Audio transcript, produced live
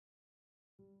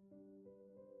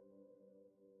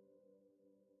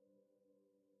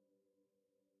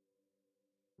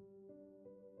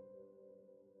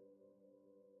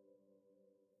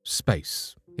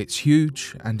space. It's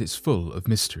huge and it's full of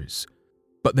mysteries.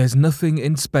 But there's nothing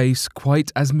in space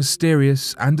quite as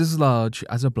mysterious and as large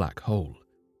as a black hole.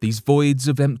 These voids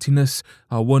of emptiness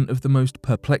are one of the most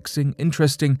perplexing,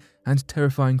 interesting, and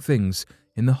terrifying things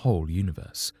in the whole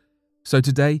universe. So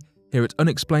today, here at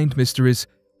Unexplained Mysteries,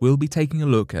 we'll be taking a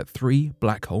look at 3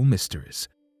 black hole mysteries.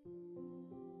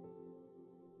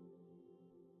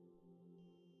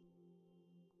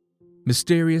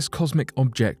 Mysterious cosmic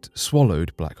object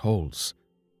swallowed black holes.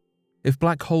 If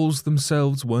black holes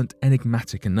themselves weren't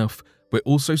enigmatic enough, we're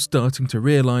also starting to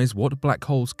realize what black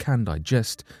holes can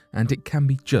digest, and it can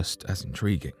be just as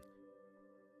intriguing.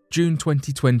 June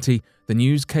 2020, the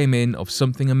news came in of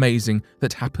something amazing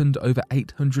that happened over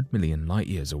 800 million light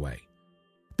years away.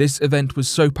 This event was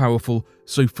so powerful,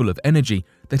 so full of energy,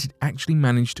 that it actually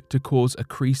managed to cause a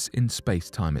crease in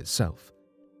space-time itself.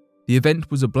 The event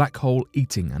was a black hole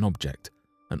eating an object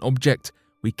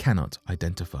we cannot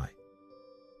identify.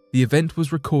 The event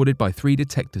was recorded by 3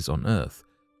 detectors on Earth,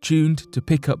 tuned to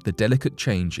pick up the delicate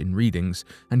change in readings,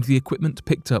 and the equipment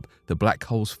picked up the black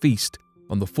hole's feast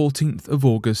on the 14th of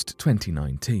August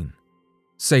 2019.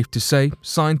 Safe to say,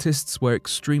 scientists were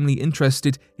extremely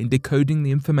interested in decoding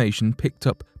the information picked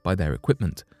up by their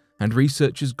equipment, and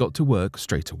researchers got to work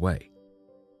straight away.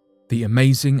 The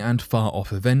amazing and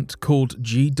far-off event, called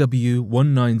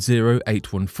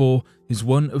GW190814, is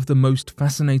one of the most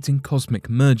fascinating cosmic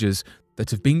mergers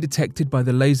that have been detected by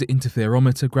the Laser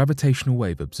Interferometer Gravitational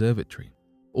Wave Observatory,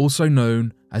 also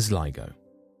known as LIGO.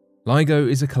 LIGO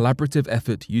is a collaborative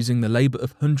effort using the labour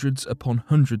of hundreds upon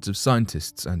hundreds of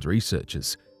scientists and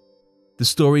researchers. The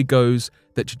story goes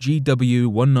that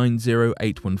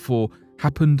GW190814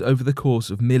 happened over the course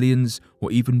of millions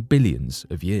or even billions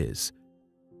of years.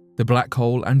 The black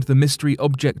hole and the mystery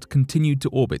object continued to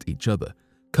orbit each other,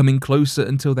 coming closer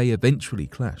until they eventually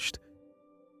clashed.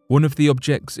 One of the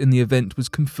objects in the event was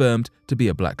confirmed to be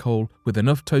a black hole with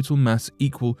enough total mass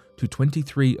equal to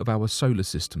 23 of our solar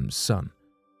system's sun.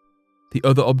 The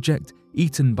other object,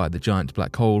 eaten by the giant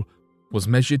black hole, was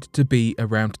measured to be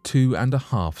around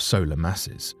 2.5 solar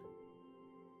masses.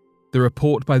 The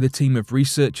report by the team of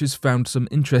researchers found some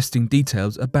interesting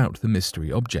details about the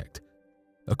mystery object.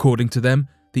 According to them,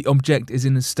 the object is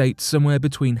in a state somewhere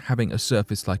between having a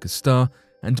surface like a star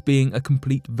and being a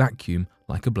complete vacuum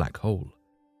like a black hole.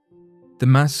 The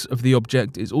mass of the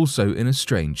object is also in a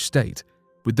strange state,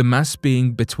 with the mass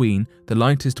being between the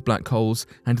lightest black holes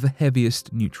and the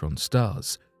heaviest neutron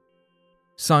stars.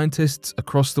 Scientists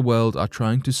across the world are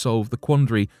trying to solve the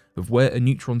quandary of where a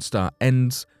neutron star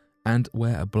ends and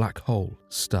where a black hole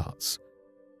starts.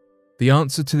 The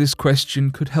answer to this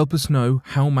question could help us know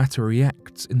how matter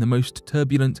reacts in the most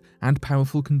turbulent and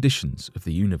powerful conditions of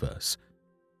the universe.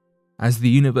 As the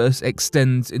universe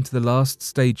extends into the last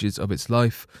stages of its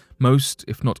life, most,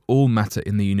 if not all matter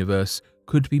in the universe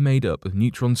could be made up of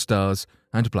neutron stars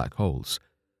and black holes,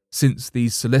 since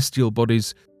these celestial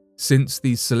bodies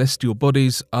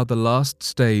are the last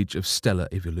stage of stellar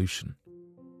evolution.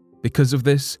 Because of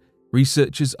this,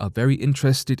 researchers are very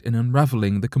interested in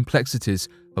unravelling the complexities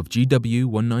of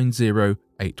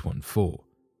GW190814.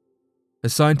 A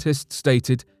scientist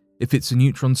stated, if it's a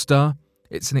neutron star,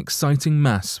 it's an exciting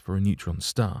mass for a neutron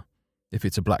star. If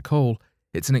it's a black hole,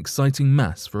 it's an exciting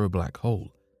mass for a black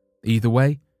hole. Either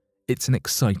way, it's an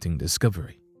exciting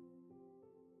discovery.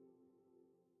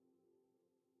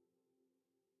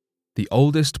 The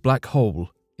oldest black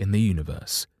hole in the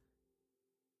universe.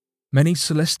 Many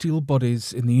celestial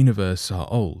bodies in the universe are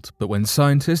old, but when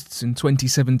scientists in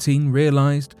 2017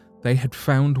 realized they had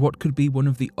found what could be one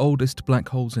of the oldest black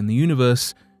holes in the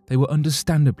universe, they were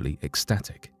understandably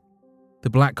ecstatic. The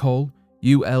black hole,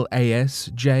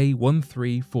 ULAS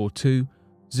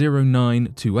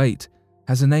J13420928,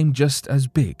 has a name just as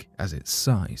big as its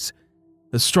size.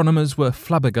 Astronomers were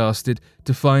flabbergasted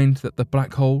to find that the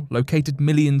black hole, located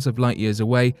millions of light years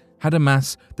away, had a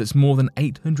mass that's more than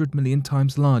 800 million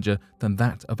times larger than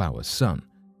that of our Sun.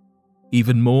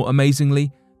 Even more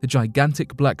amazingly, the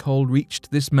gigantic black hole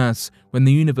reached this mass when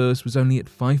the universe was only at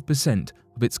 5%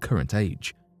 of its current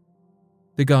age.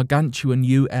 The gargantuan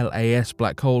ULAS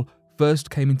black hole first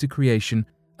came into creation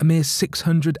a mere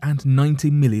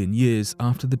 690 million years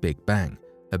after the Big Bang,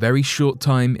 a very short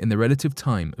time in the relative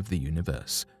time of the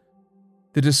universe.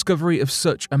 The discovery of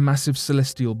such a massive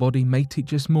celestial body may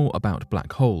teach us more about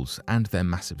black holes and their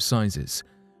massive sizes.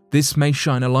 This may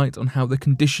shine a light on how the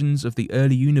conditions of the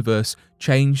early universe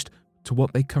changed to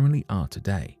what they currently are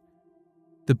today.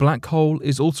 The black hole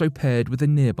is also paired with a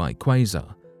nearby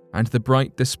quasar, and the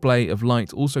bright display of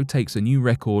light also takes a new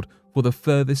record for the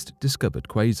furthest discovered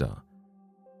quasar.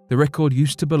 The record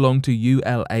used to belong to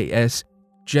ULAS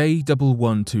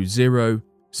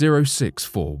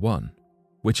J11200641,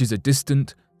 which is a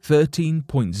distant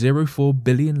 13.04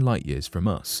 billion light-years from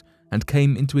us and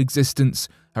came into existence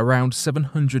around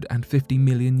 750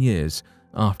 million years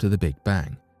after the Big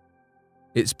Bang.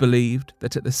 It's believed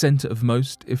that at the center of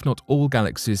most, if not all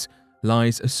galaxies,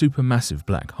 lies a supermassive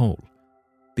black hole.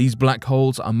 These black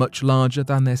holes are much larger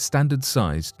than their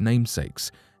standard-sized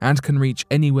namesakes and can reach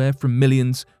anywhere from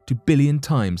millions to billion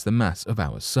times the mass of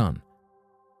our Sun.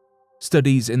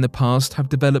 Studies in the past have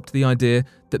developed the idea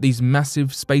that these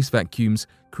massive space vacuums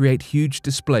create huge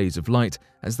displays of light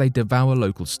as they devour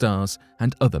local stars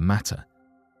and other matter.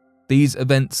 These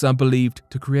events are believed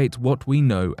to create what we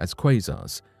know as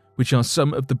quasars, which are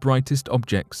some of the brightest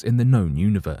objects in the known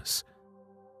universe.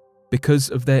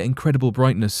 Because of their incredible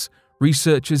brightness,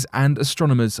 researchers and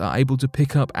astronomers are able to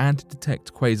pick up and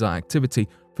detect quasar activity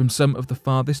from some of the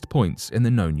farthest points in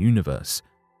the known universe,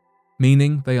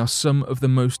 meaning they are some of the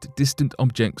most distant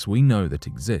objects we know that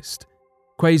exist.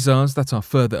 Quasars that are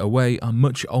further away are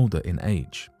much older in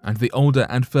age, and the older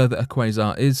and further a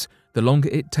quasar is, the longer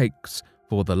it takes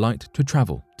for the light to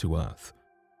travel to Earth.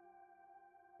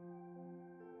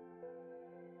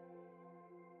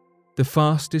 The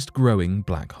fastest growing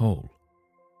black hole.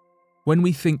 When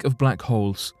we think of black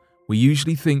holes, we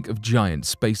usually think of giant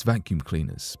space vacuum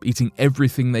cleaners eating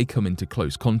everything they come into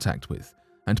close contact with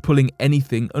and pulling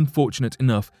anything unfortunate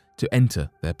enough to enter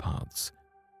their paths.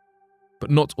 But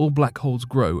not all black holes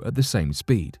grow at the same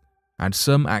speed, and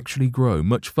some actually grow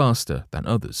much faster than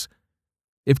others.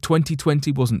 If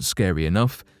 2020 wasn't scary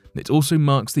enough, it also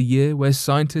marks the year where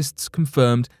scientists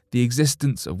confirmed the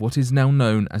existence of what is now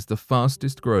known as the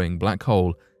fastest growing black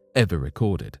hole ever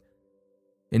recorded.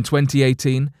 In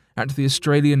 2018, at the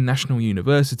Australian National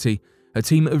University, a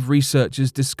team of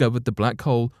researchers discovered the black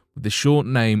hole with the short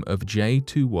name of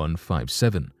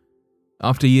J2157.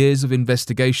 After years of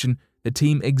investigation, the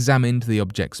team examined the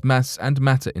object's mass and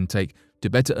matter intake to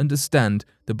better understand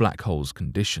the black hole's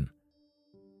condition.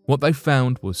 What they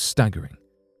found was staggering.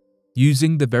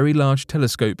 Using the Very Large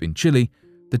Telescope in Chile,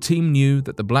 the team knew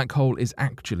that the black hole is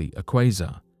actually a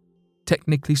quasar.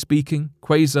 Technically speaking,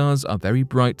 quasars are very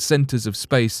bright centers of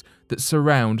space that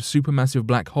surround supermassive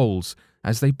black holes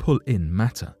as they pull in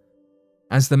matter.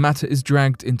 As the matter is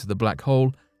dragged into the black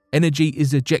hole, energy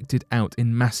is ejected out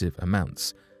in massive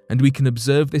amounts, and we can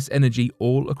observe this energy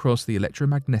all across the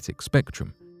electromagnetic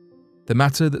spectrum. The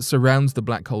matter that surrounds the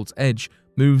black hole's edge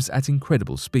moves at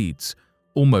incredible speeds,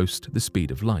 almost the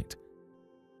speed of light.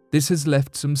 This has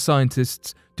left some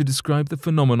scientists to describe the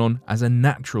phenomenon as a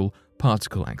natural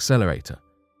particle accelerator.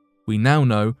 We now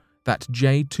know that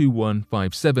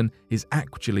J2157 is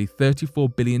actually 34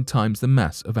 billion times the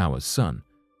mass of our Sun.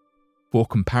 For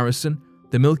comparison,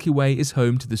 the Milky Way is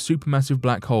home to the supermassive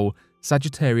black hole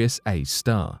Sagittarius A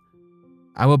star.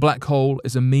 Our black hole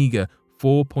is a meager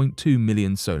 4.2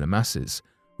 million solar masses,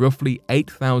 roughly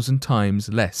 8,000 times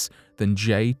less than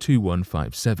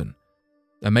J2157.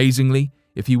 Amazingly,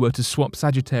 if you were to swap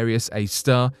Sagittarius A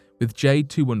star with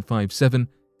J2157,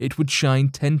 it would shine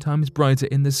 10 times brighter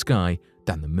in the sky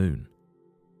than the Moon.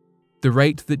 The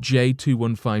rate that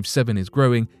J2157 is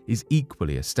growing is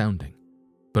equally astounding.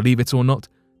 Believe it or not,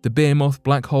 the behemoth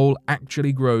black hole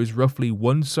actually grows roughly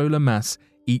 1 solar mass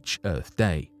each Earth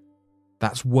day.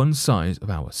 That's one size of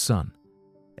our Sun,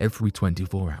 every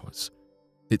 24 hours.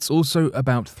 It's also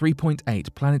about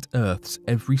 3.8 planet Earths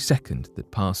every second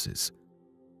that passes.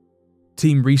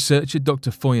 Team researcher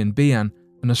Dr. Foyan Bian,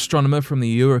 an astronomer from the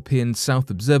European South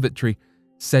Observatory,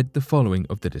 said the following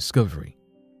of the discovery.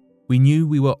 We knew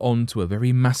we were on to a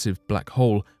very massive black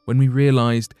hole when we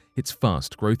realized its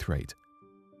fast growth rate.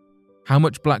 How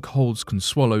much black holes can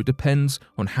swallow depends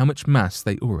on how much mass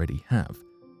they already have.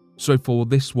 So for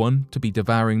this one to be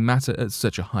devouring matter at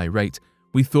such a high rate,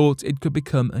 we thought it could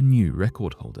become a new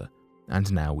record holder,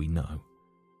 and now we know.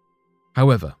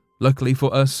 However, luckily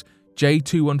for us,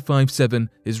 J2157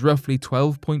 is roughly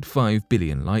 12.5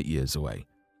 billion light-years away.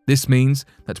 This means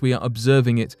that we are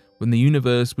observing it when the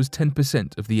universe was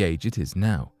 10% of the age it is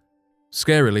now.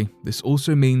 Scarily, this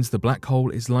also means the black hole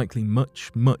is likely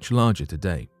much, much larger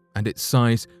today, and its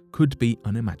size could be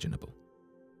unimaginable.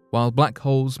 While black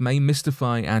holes may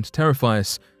mystify and terrify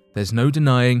us, there's no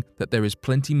denying that there is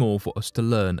plenty more for us to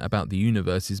learn about the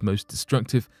universe's most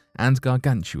destructive and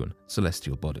gargantuan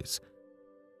celestial bodies.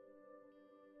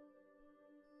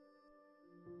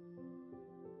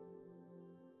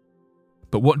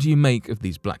 But what do you make of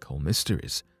these black hole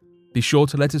mysteries? Be sure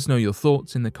to let us know your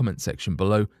thoughts in the comment section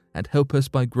below and help us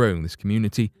by growing this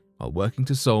community while working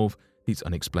to solve these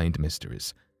unexplained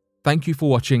mysteries. Thank you for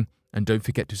watching, and don't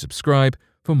forget to subscribe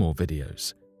for more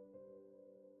videos.